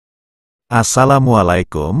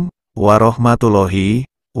Assalamualaikum warahmatullahi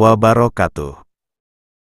wabarakatuh.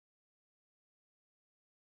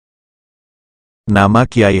 Nama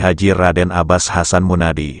Kiai Haji Raden Abbas Hasan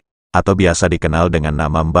Munadi, atau biasa dikenal dengan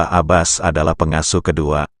nama Mbah Abbas, adalah pengasuh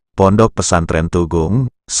kedua Pondok Pesantren Tugung,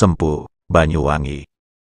 Sempu, Banyuwangi.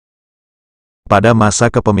 Pada masa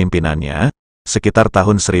kepemimpinannya, sekitar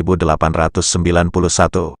tahun 1891,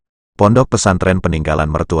 pondok pesantren peninggalan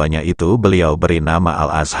mertuanya itu beliau beri nama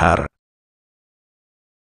Al-Azhar.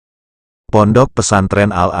 Pondok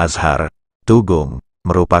Pesantren Al-Azhar, Tugung,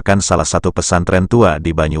 merupakan salah satu pesantren tua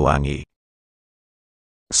di Banyuwangi.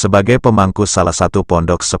 Sebagai pemangku salah satu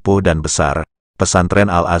pondok sepuh dan besar, pesantren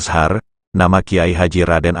Al-Azhar, nama Kiai Haji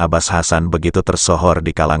Raden Abbas Hasan begitu tersohor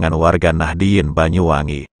di kalangan warga Nahdiyin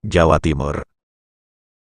Banyuwangi, Jawa Timur.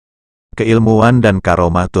 Keilmuan dan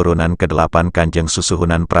karomah turunan ke-8 Kanjeng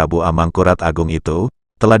Susuhunan Prabu Amangkurat Agung itu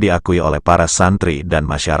telah diakui oleh para santri dan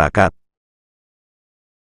masyarakat.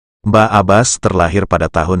 Mbah Abbas terlahir pada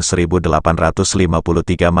tahun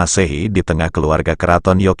 1853 Masehi di tengah keluarga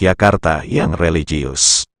keraton Yogyakarta yang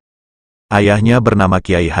religius. Ayahnya bernama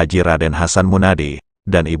Kiai Haji Raden Hasan Munadi,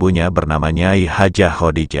 dan ibunya bernama Nyai Hajah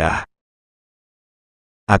Khadijah.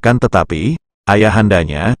 Akan tetapi,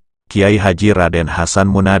 ayahandanya, Kiai Haji Raden Hasan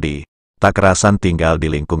Munadi, tak kerasan tinggal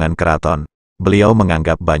di lingkungan keraton. Beliau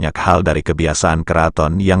menganggap banyak hal dari kebiasaan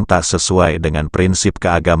keraton yang tak sesuai dengan prinsip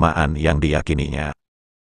keagamaan yang diyakininya.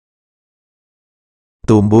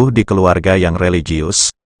 Tumbuh di keluarga yang religius,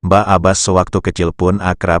 Mbah Abbas sewaktu kecil pun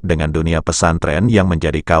akrab dengan dunia pesantren yang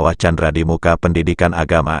menjadi kawah candra di muka pendidikan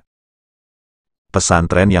agama.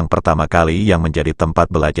 Pesantren yang pertama kali yang menjadi tempat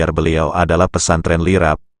belajar beliau adalah pesantren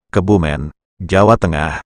Lirap, Kebumen, Jawa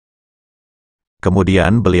Tengah.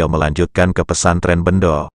 Kemudian beliau melanjutkan ke pesantren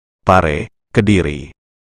Bendo, Pare, Kediri.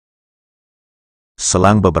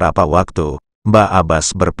 Selang beberapa waktu, Mbah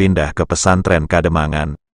Abbas berpindah ke pesantren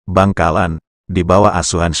Kademangan, Bangkalan, di bawah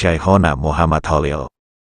asuhan Syekhona Muhammad Holil.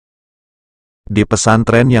 Di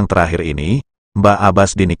pesantren yang terakhir ini, Mbah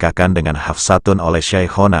Abbas dinikahkan dengan Hafsatun oleh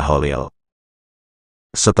Syekhona Holil.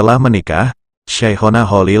 Setelah menikah, Syekhona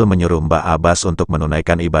Holil menyuruh Mbah Abbas untuk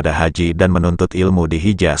menunaikan ibadah haji dan menuntut ilmu di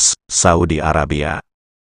Hijaz, Saudi Arabia.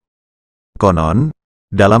 Konon,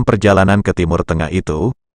 dalam perjalanan ke Timur Tengah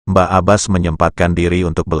itu, Mbah Abbas menyempatkan diri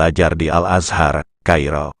untuk belajar di Al-Azhar,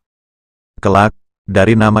 Kairo. Kelak,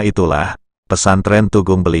 dari nama itulah, pesantren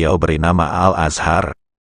Tugung beliau beri nama Al-Azhar.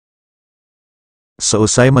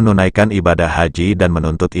 Seusai menunaikan ibadah haji dan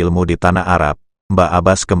menuntut ilmu di tanah Arab, Mbah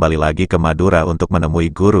Abbas kembali lagi ke Madura untuk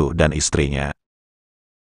menemui guru dan istrinya.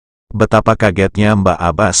 Betapa kagetnya Mbah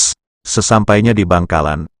Abbas, sesampainya di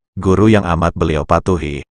Bangkalan, guru yang amat beliau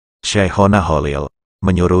patuhi, Syekhona Holil,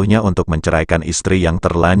 menyuruhnya untuk menceraikan istri yang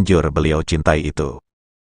terlanjur beliau cintai itu.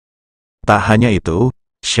 Tak hanya itu,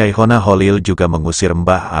 Syekhona Holil juga mengusir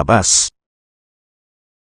Mbah Abbas.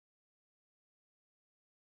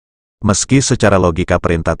 Meski secara logika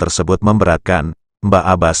perintah tersebut memberatkan,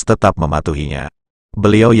 Mbah Abbas tetap mematuhinya.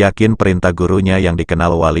 Beliau yakin perintah gurunya yang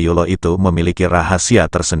dikenal Waliullah itu memiliki rahasia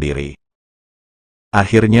tersendiri.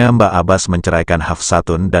 Akhirnya Mbah Abbas menceraikan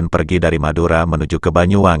Hafsatun dan pergi dari Madura menuju ke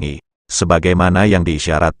Banyuwangi, sebagaimana yang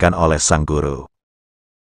diisyaratkan oleh sang guru.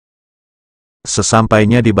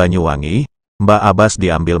 Sesampainya di Banyuwangi, Mbah Abbas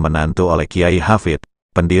diambil menantu oleh Kiai Hafid,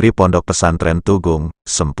 pendiri pondok pesantren Tugung,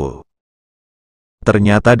 Sempu.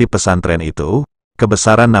 Ternyata di pesantren itu,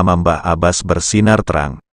 kebesaran nama Mbah Abbas bersinar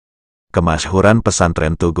terang. Kemasyhuran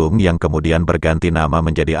pesantren Tugung yang kemudian berganti nama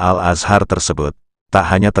menjadi Al-Azhar tersebut, tak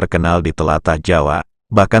hanya terkenal di telatah Jawa,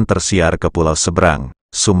 bahkan tersiar ke pulau seberang,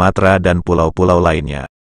 Sumatera dan pulau-pulau lainnya.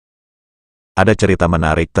 Ada cerita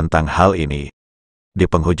menarik tentang hal ini. Di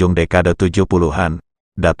penghujung dekade 70-an,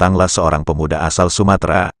 datanglah seorang pemuda asal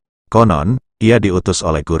Sumatera. Konon, ia diutus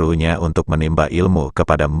oleh gurunya untuk menimba ilmu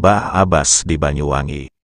kepada Mbah Abbas di Banyuwangi.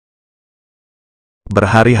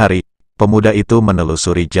 Berhari-hari, pemuda itu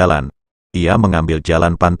menelusuri jalan. Ia mengambil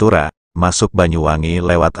jalan Pantura, masuk Banyuwangi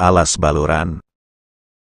lewat Alas Baluran.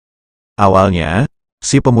 Awalnya,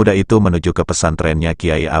 si pemuda itu menuju ke pesantrennya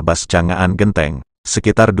Kiai Abbas Cangaan Genteng,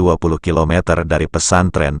 sekitar 20 km dari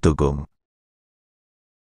pesantren Tugung.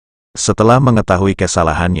 Setelah mengetahui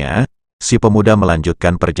kesalahannya, si pemuda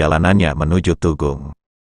melanjutkan perjalanannya menuju Tugung.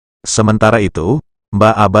 Sementara itu,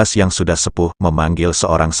 Mbah Abbas yang sudah sepuh memanggil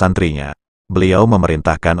seorang santrinya. Beliau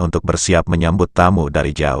memerintahkan untuk bersiap menyambut tamu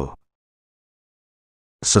dari jauh.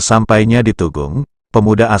 Sesampainya di Tugung,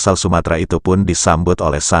 pemuda asal Sumatera itu pun disambut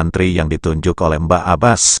oleh santri yang ditunjuk oleh Mbah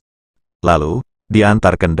Abbas. Lalu,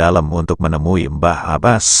 diantarkan dalam untuk menemui Mbah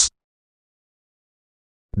Abbas.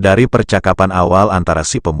 Dari percakapan awal antara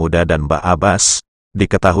si pemuda dan Mbah Abbas,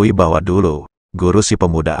 diketahui bahwa dulu, guru si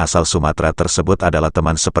pemuda asal Sumatera tersebut adalah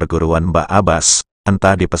teman seperguruan Mbah Abbas,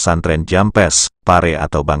 entah di pesantren Jampes, Pare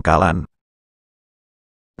atau Bangkalan.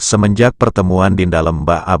 Semenjak pertemuan di dalam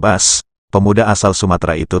Mbah Abbas, pemuda asal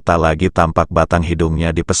Sumatera itu tak lagi tampak batang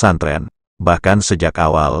hidungnya di pesantren, bahkan sejak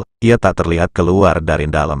awal, ia tak terlihat keluar dari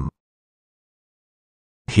dalam.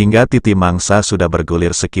 Hingga titi mangsa sudah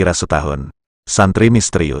bergulir sekira setahun, santri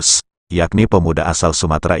misterius, yakni pemuda asal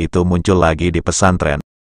Sumatera itu muncul lagi di pesantren.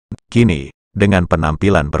 Kini, dengan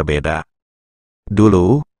penampilan berbeda.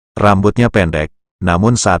 Dulu, rambutnya pendek,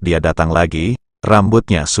 namun saat dia datang lagi,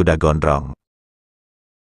 rambutnya sudah gondrong.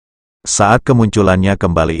 Saat kemunculannya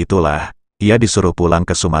kembali itulah, ia disuruh pulang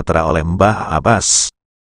ke Sumatera oleh Mbah Abbas.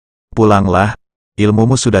 "Pulanglah,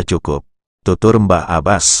 ilmumu sudah cukup," tutur Mbah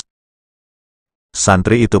Abbas.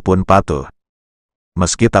 Santri itu pun patuh.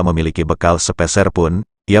 Meski tak memiliki bekal sepeser pun,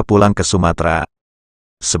 ia pulang ke Sumatera.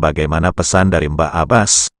 Sebagaimana pesan dari Mbah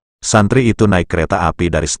Abbas, santri itu naik kereta api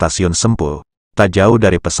dari stasiun Sempu, tak jauh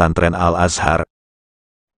dari pesantren Al-Azhar.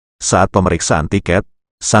 Saat pemeriksaan tiket,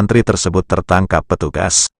 santri tersebut tertangkap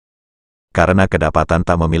petugas. Karena kedapatan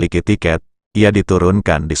tak memiliki tiket, ia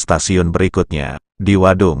diturunkan di stasiun berikutnya, di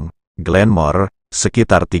Wadung, Glenmore,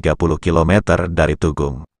 sekitar 30 km dari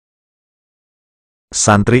Tugung.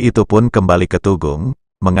 Santri itu pun kembali ke Tugung,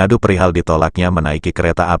 mengadu perihal ditolaknya menaiki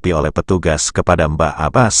kereta api oleh petugas kepada Mbah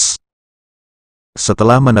Abbas.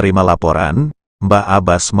 Setelah menerima laporan, Mbah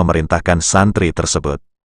Abbas memerintahkan santri tersebut,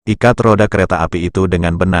 "Ikat roda kereta api itu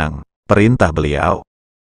dengan benang," perintah beliau.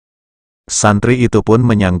 Santri itu pun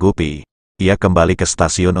menyanggupi. Ia kembali ke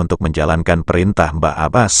stasiun untuk menjalankan perintah Mbah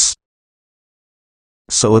Abbas.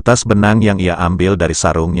 Seutas benang yang ia ambil dari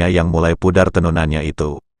sarungnya yang mulai pudar tenunannya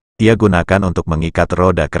itu, ia gunakan untuk mengikat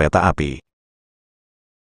roda kereta api.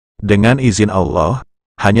 Dengan izin Allah,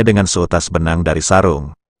 hanya dengan seutas benang dari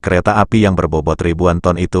sarung, kereta api yang berbobot ribuan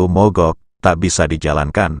ton itu mogok, tak bisa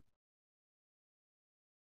dijalankan.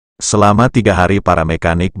 Selama 3 hari para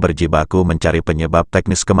mekanik berjibaku mencari penyebab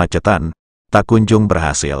teknis kemacetan, tak kunjung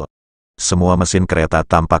berhasil. Semua mesin kereta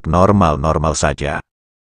tampak normal-normal saja.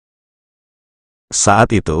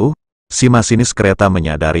 Saat itu, si masinis kereta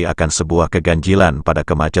menyadari akan sebuah keganjilan pada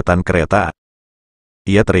kemacetan kereta.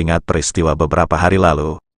 Ia teringat peristiwa beberapa hari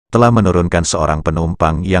lalu, telah menurunkan seorang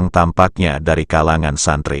penumpang yang tampaknya dari kalangan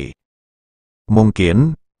santri.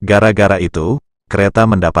 Mungkin, gara-gara itu, kereta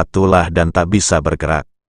mendapat tulah dan tak bisa bergerak.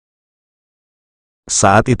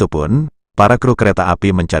 Saat itu pun, para kru kereta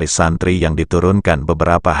api mencari santri yang diturunkan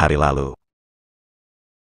beberapa hari lalu.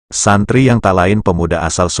 Santri yang tak lain pemuda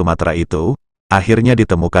asal Sumatera itu, akhirnya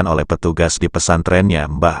ditemukan oleh petugas di pesantrennya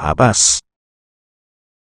Mbah Abbas.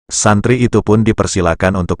 Santri itu pun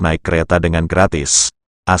dipersilakan untuk naik kereta dengan gratis,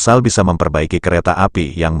 asal bisa memperbaiki kereta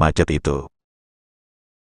api yang macet itu.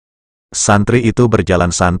 Santri itu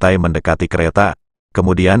berjalan santai mendekati kereta,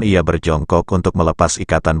 kemudian ia berjongkok untuk melepas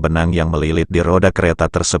ikatan benang yang melilit di roda kereta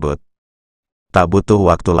tersebut. Tak butuh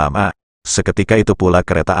waktu lama, seketika itu pula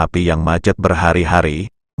kereta api yang macet berhari-hari,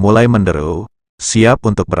 mulai menderu, siap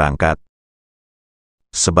untuk berangkat.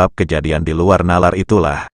 Sebab kejadian di luar nalar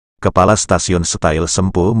itulah, Kepala Stasiun Style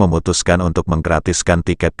Sempu memutuskan untuk menggratiskan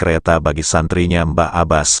tiket kereta bagi santrinya Mbah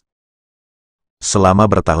Abbas. Selama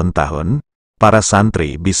bertahun-tahun, para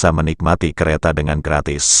santri bisa menikmati kereta dengan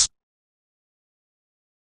gratis.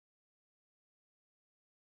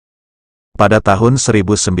 Pada tahun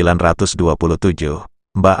 1927,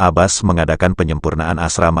 Mbah Abbas mengadakan penyempurnaan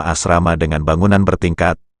asrama-asrama dengan bangunan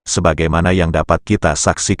bertingkat, sebagaimana yang dapat kita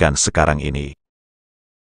saksikan sekarang ini.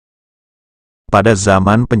 Pada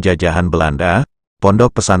zaman penjajahan Belanda,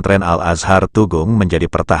 Pondok Pesantren Al-Azhar Tugung menjadi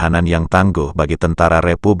pertahanan yang tangguh bagi tentara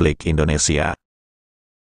Republik Indonesia.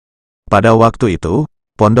 Pada waktu itu,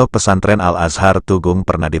 Pondok Pesantren Al-Azhar Tugung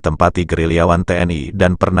pernah ditempati gerilyawan TNI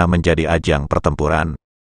dan pernah menjadi ajang pertempuran.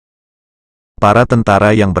 Para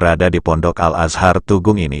tentara yang berada di Pondok Al-Azhar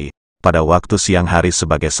Tugung ini, pada waktu siang hari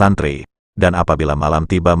sebagai santri, dan apabila malam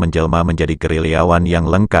tiba menjelma menjadi gerilyawan yang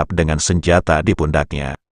lengkap dengan senjata di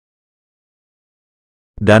pundaknya.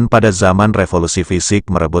 Dan pada zaman revolusi fisik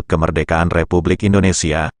merebut kemerdekaan Republik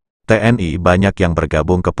Indonesia, TNI banyak yang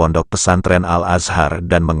bergabung ke Pondok Pesantren Al-Azhar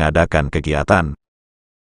dan mengadakan kegiatan.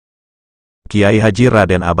 Kiai Haji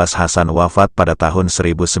Raden Abbas Hasan wafat pada tahun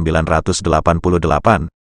 1988.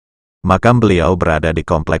 Makam beliau berada di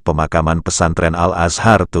Komplek Pemakaman Pesantren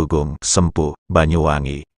Al-Azhar Tugung, Sempu,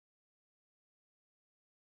 Banyuwangi.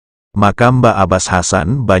 Makam Mbah Abbas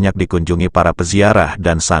Hasan banyak dikunjungi para peziarah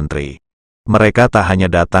dan santri. Mereka tak hanya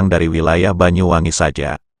datang dari wilayah Banyuwangi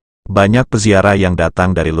saja. Banyak peziarah yang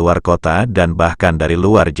datang dari luar kota dan bahkan dari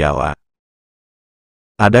luar Jawa.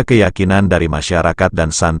 Ada keyakinan dari masyarakat dan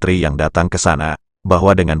santri yang datang ke sana,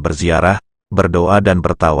 bahwa dengan berziarah, berdoa dan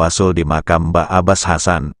bertawasul di makam Mbah Abbas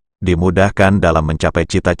Hasan, dimudahkan dalam mencapai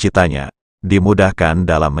cita-citanya, dimudahkan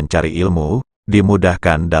dalam mencari ilmu,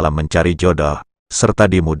 dimudahkan dalam mencari jodoh,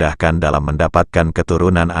 serta dimudahkan dalam mendapatkan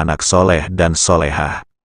keturunan anak soleh dan solehah.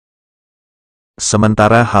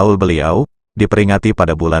 Sementara haul beliau, diperingati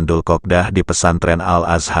pada bulan Dzulqa'dah di pesantren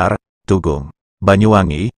Al-Azhar, Tugung,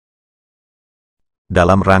 Banyuwangi.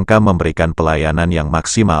 Dalam rangka memberikan pelayanan yang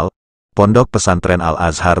maksimal, Pondok Pesantren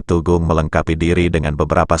Al-Azhar Tugung melengkapi diri dengan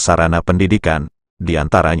beberapa sarana pendidikan, di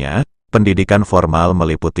antaranya, pendidikan formal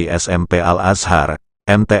meliputi SMP Al-Azhar,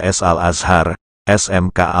 MTS Al-Azhar,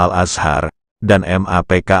 SMK Al-Azhar, dan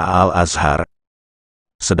MAPK Al-Azhar.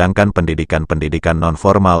 Sedangkan pendidikan-pendidikan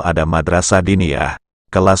non-formal ada madrasah diniyah,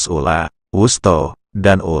 kelas ula, wusto,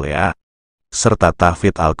 dan ulia, serta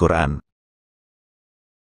tahfidz Al-Quran.